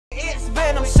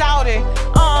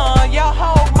shawty. Your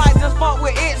hoe might just fuck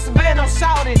with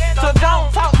ItsVinnumShawtii. So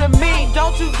don't talk to me,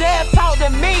 don't you dare talk to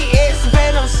me,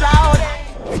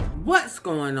 ItsVinnumShawtii. What's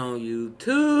going on,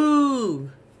 YouTube?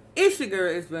 It's your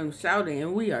girl, ItsVinnumShawtii,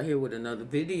 and we are here with another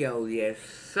video. Yes,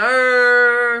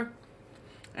 sir.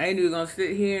 I ain't even gonna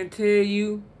sit here and tell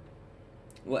you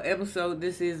what episode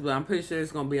this is, but I'm pretty sure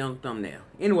it's gonna be on the thumbnail.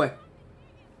 Anyway,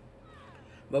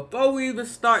 before we even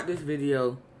start this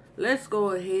video, let's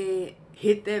go ahead,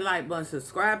 hit that like button,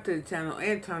 subscribe to the channel,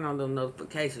 and turn on those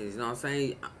notifications. You know what I'm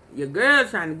saying? Your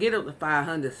girl's trying to get up to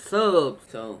 500 subs.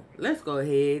 So let's go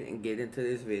ahead and get into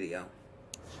this video.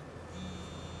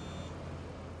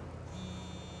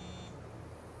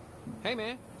 Hey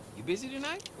man, you busy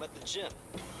tonight? I'm at the gym.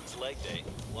 It's leg day.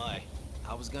 Why?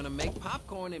 I was gonna make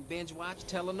popcorn and binge watch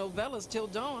telenovelas till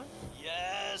dawn.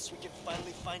 Yes, we can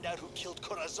finally find out who killed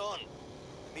Corazon.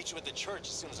 Meet you at the church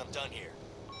as soon as I'm done here.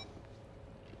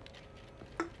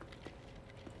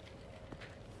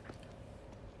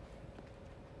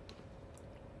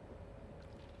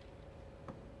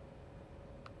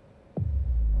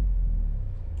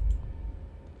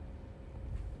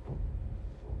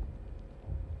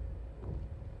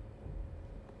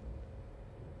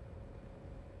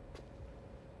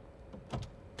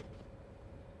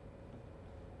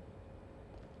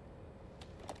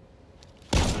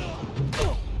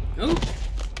 Ooh.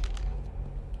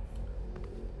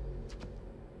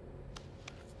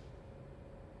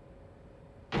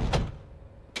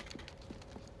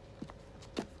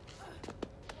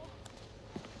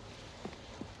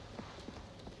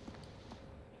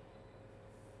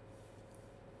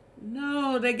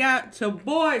 No, they got your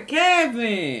boy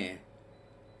Kevin.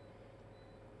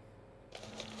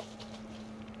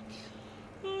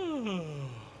 You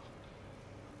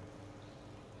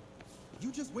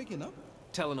just waking up?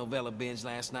 Telenovela binge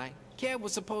last night. Kev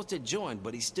was supposed to join,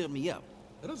 but he stood me up.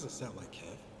 That doesn't sound like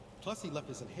Kev. Plus, he left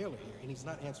his inhaler here, and he's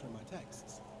not answering my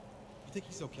texts. You think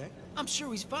he's okay? I'm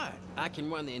sure he's fine. I can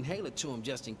run the inhaler to him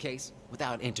just in case,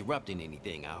 without interrupting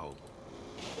anything, I hope.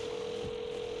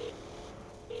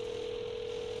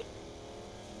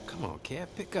 Come on, Kev,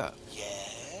 pick up.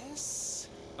 Yes?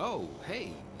 Oh,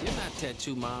 hey, you're not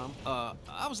Tattoo Mom. I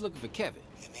was looking for Kevin.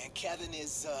 Yeah, man, Kevin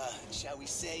is, shall we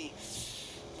say,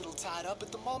 a little tied up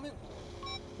at the moment.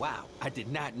 Wow, I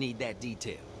did not need that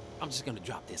detail. I'm just gonna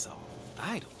drop this off.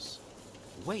 Idols?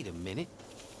 Wait a minute.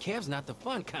 Kev's not the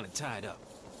fun kind of tied up.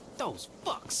 Those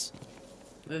fucks.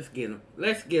 Let's get him.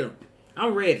 Let's get him.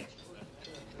 I'm ready.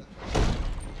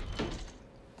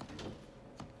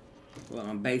 Well,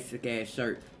 my basic ass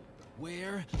shirt.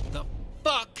 Where the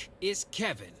fuck is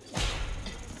Kevin?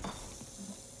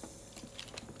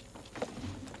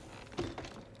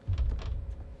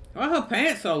 Why her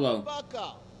pants so low? Fuck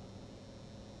up.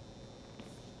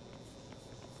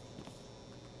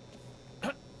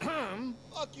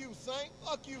 Fuck you, Saint.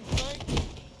 Fuck you, Saint.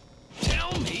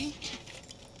 Tell me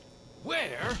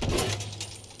where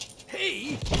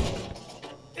he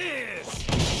is.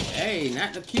 Hey,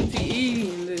 not the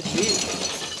QTE in this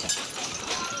bitch.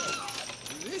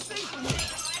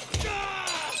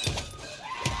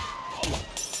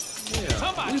 Yeah,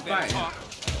 Somebody we better fighting. talk.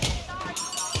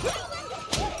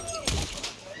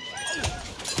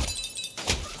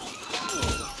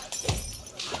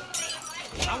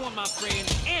 I want my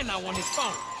friend and I want his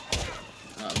phone.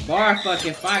 Bar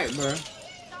fucking fight, bro.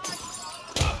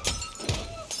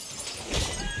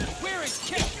 Where is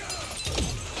Kevin?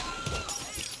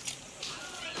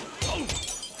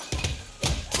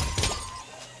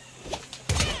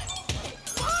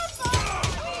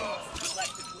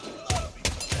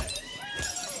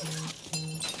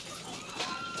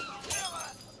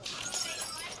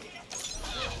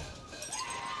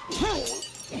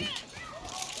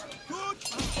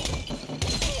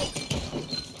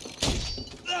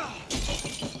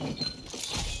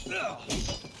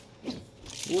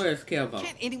 Where's Kevo?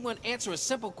 Can't anyone answer a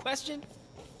simple question?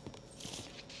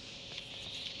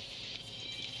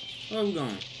 Where we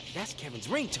going? That's Kevin's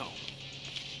ringtone.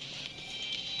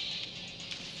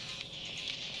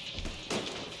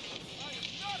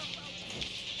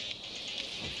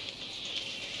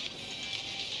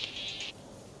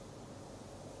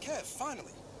 Kev,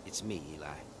 finally. It's me, Eli.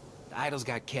 The idols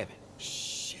got Kevin.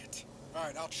 Shit. All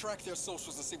right, I'll track their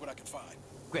socials and see what I can find.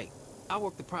 Great. I'll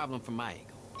work the problem from my angle.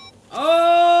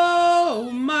 Oh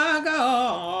my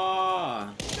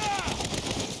god!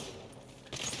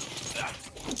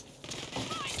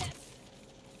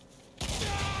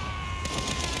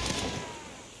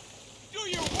 Do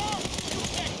your work. You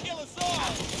can't kill us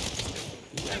all.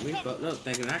 Got me fucked up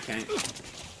thinking I can't.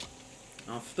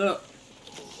 I'm stuck.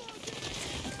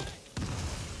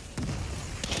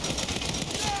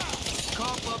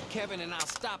 Kevin, and I'll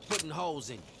stop putting holes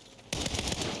in you.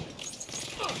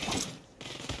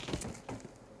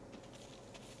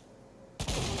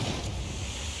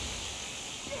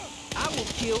 I will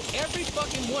kill every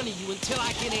fucking one of you until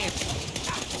I can answer.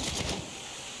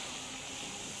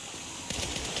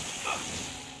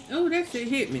 Oh, that shit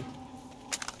hit me.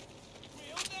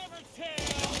 We'll never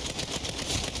tell.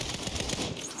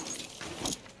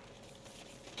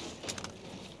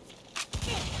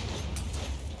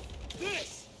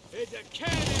 This is a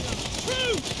cannon of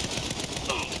truth.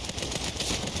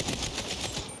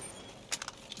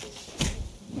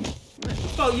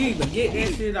 Before you even get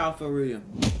that shit off for real.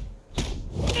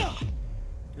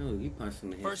 Oh, you punched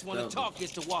him in his First one to talk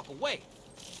gets to walk away.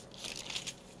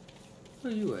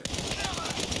 Where you at?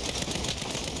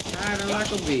 Hiding like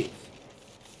a bitch.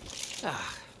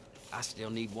 Ah, I still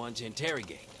need one to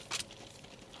interrogate.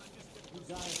 You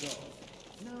gotta go.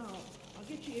 No, I'll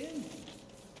get you in.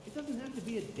 It doesn't have to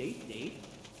be a date.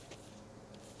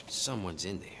 Someone's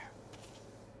in there.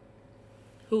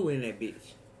 Who in that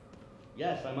bitch?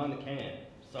 Yes, I'm on the can.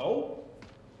 So?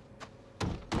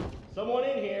 Someone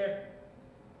in here.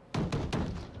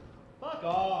 Fuck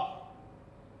off.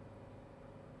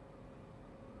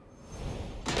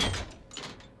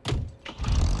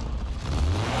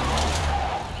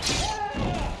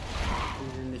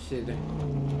 In this shit there.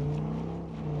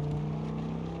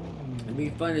 It'd be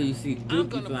funny you see I'm Dookie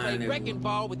gonna play flying wrecking everywhere.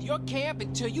 ball with your camp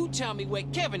until you tell me where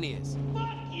Kevin is. Fuck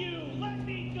you! Let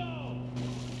me go!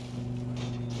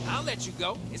 I'll let you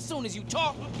go as soon as you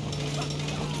talk.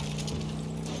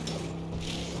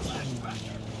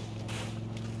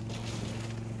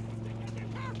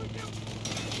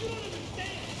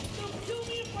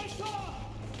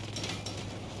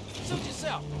 Suit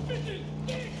yourself. What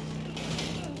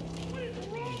is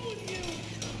wrong with you?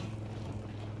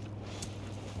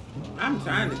 I'm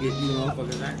trying to get you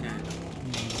motherfuckers I can.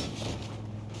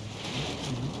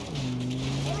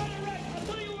 Alright. I'll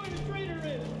tell you where the traitor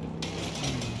is.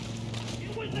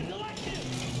 It was the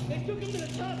collective. They took him to the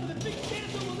top of the big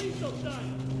cancel Aliso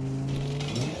sign.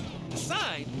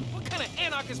 Sign? What kind of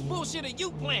anarchist bullshit are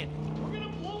you planning? We're gonna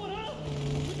blow it up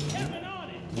with Kevin on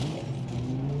it.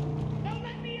 Now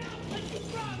let me out like you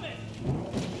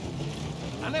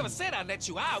promised. I never said I'd let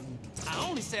you out. I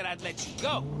only said I'd let you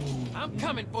go. I'm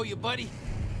coming for you, buddy.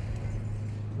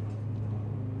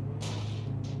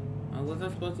 Oh, was I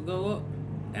supposed to go up?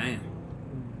 Damn.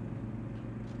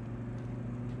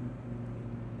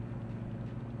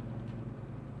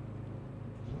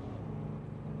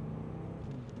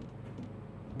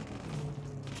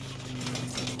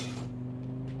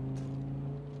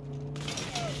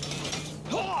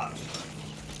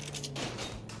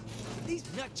 These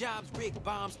nut jobs rig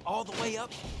bombs all the way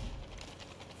up.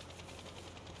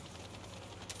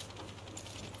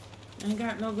 Ain't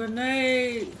got no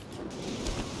grenades.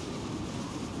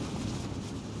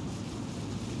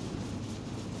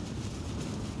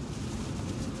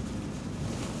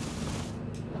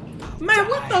 Man,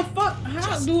 what the fuck?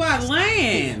 How do I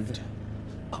land?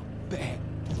 Oh, bad.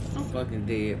 I'm fucking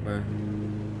dead, bro.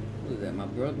 Who's that? My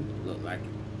brother? Look like it.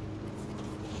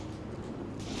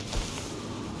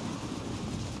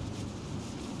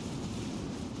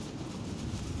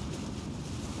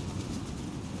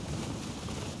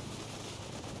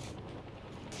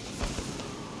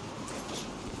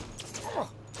 You're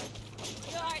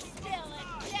still a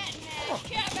dead man,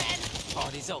 Kevin!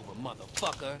 Party's over,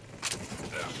 motherfucker.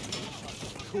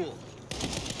 Cool.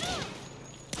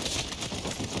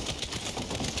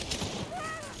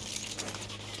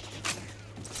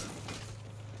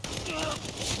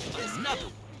 There's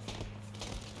nothing.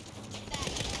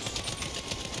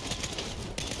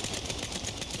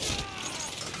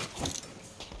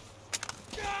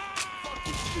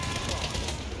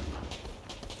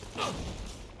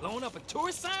 Blowing up a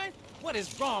tourist sign? What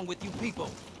is wrong with you people?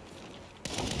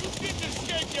 You didn't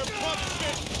escape your punk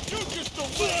shit. You just a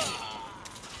win.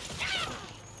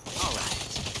 All right.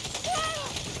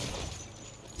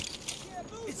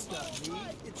 It's not me,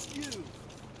 it's you.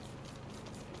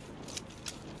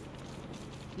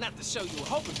 Not the show you were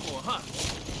hoping for, huh?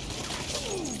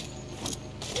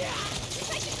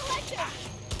 Protect the collective!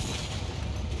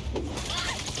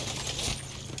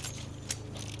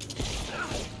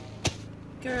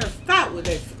 Girl, stop with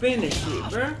that spinning shit,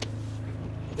 bro.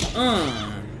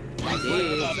 Yeah.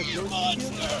 You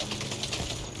monster.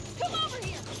 Come over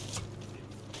here!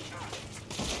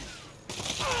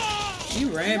 You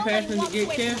ran No past one him to walks get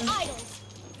away from Kevin?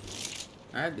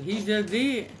 idols. He just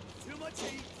did. Too much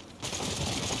heat.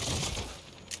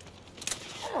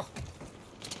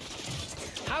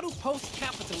 How do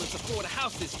post-capitalists afford a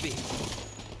house this big?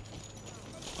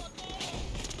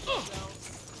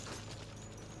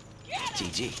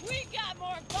 GG. We got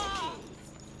more bombs.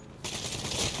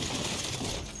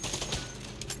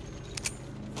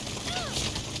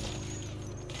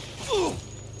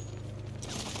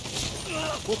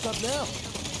 What's up now?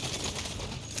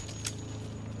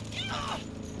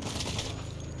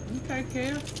 Okay,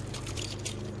 Kev.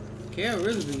 Kev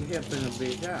really be helping a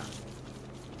bitch out.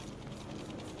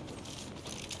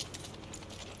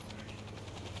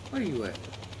 Where you at?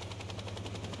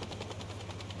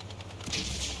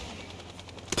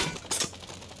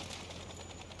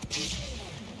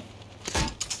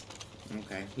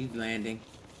 Okay, he's landing.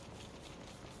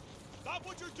 Stop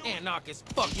what you're doing. Anarchist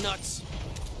fuck nuts.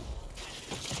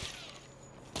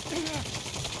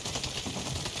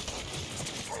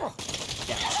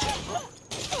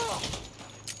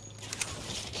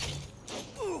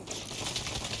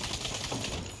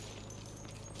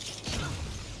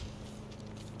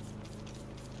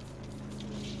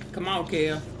 Come on,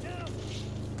 Kev.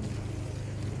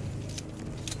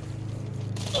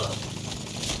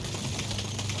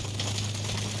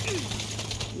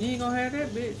 You ain't gonna have that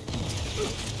bitch.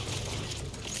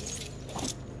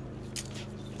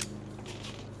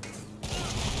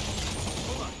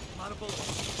 Hold on, I'm out of bullets.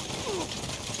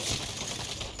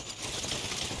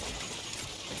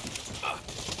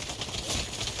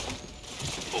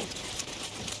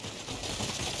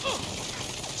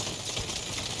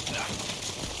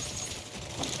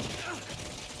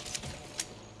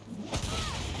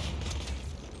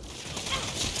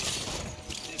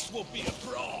 This will be a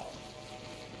brawl.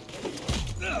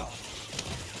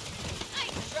 I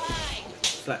tried.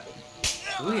 Slap.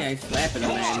 We ain't slapping a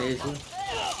man, is we? Let's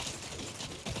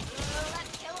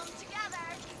kill them together.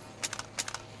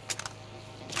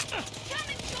 Come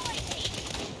and join me.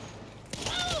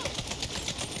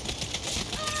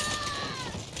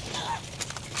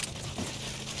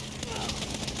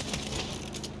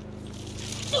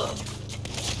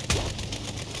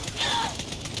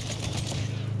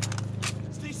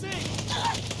 Stay safe.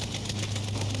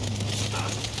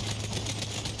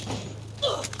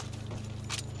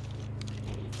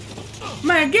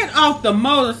 Man, get off the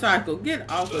motorcycle. Get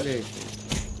off of this.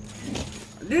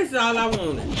 This is all I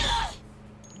wanted.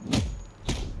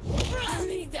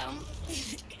 Freedom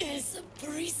is a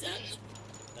prison.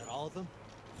 They're all of them?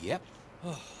 Yep.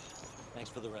 Thanks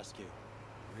for the rescue.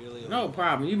 Really? No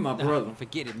problem. You my brother. Nah,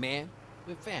 forget it, man.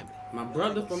 We're family. My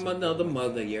brother from another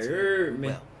mother. You heard me.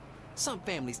 Well, some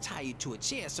families tie you to a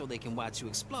chair so they can watch you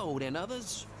explode, and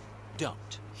others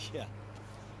don't. Yeah.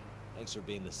 Thanks for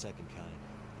being the second kind.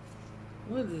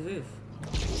 What is this?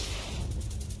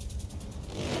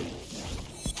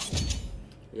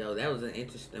 Yo, that was an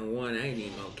interesting one. I ain't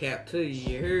even gonna cap to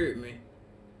you. You heard me.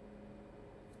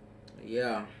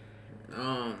 Yeah.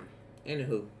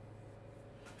 Anywho.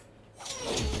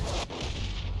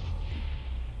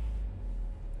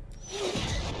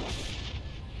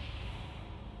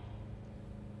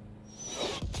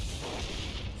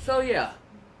 So yeah.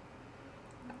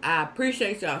 I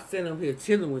appreciate y'all sitting up here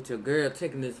chilling with your girl,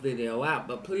 checking this video out.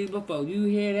 But please, before you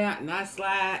head out and I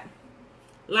slide,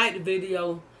 like the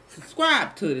video,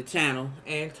 subscribe to the channel,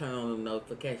 and turn on the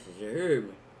notifications. You heard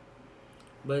me.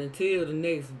 But until the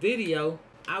next video,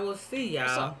 I will see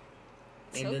y'all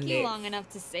in the Took next you long enough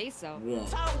to say so. one.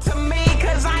 Talk to me,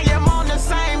 cause I am on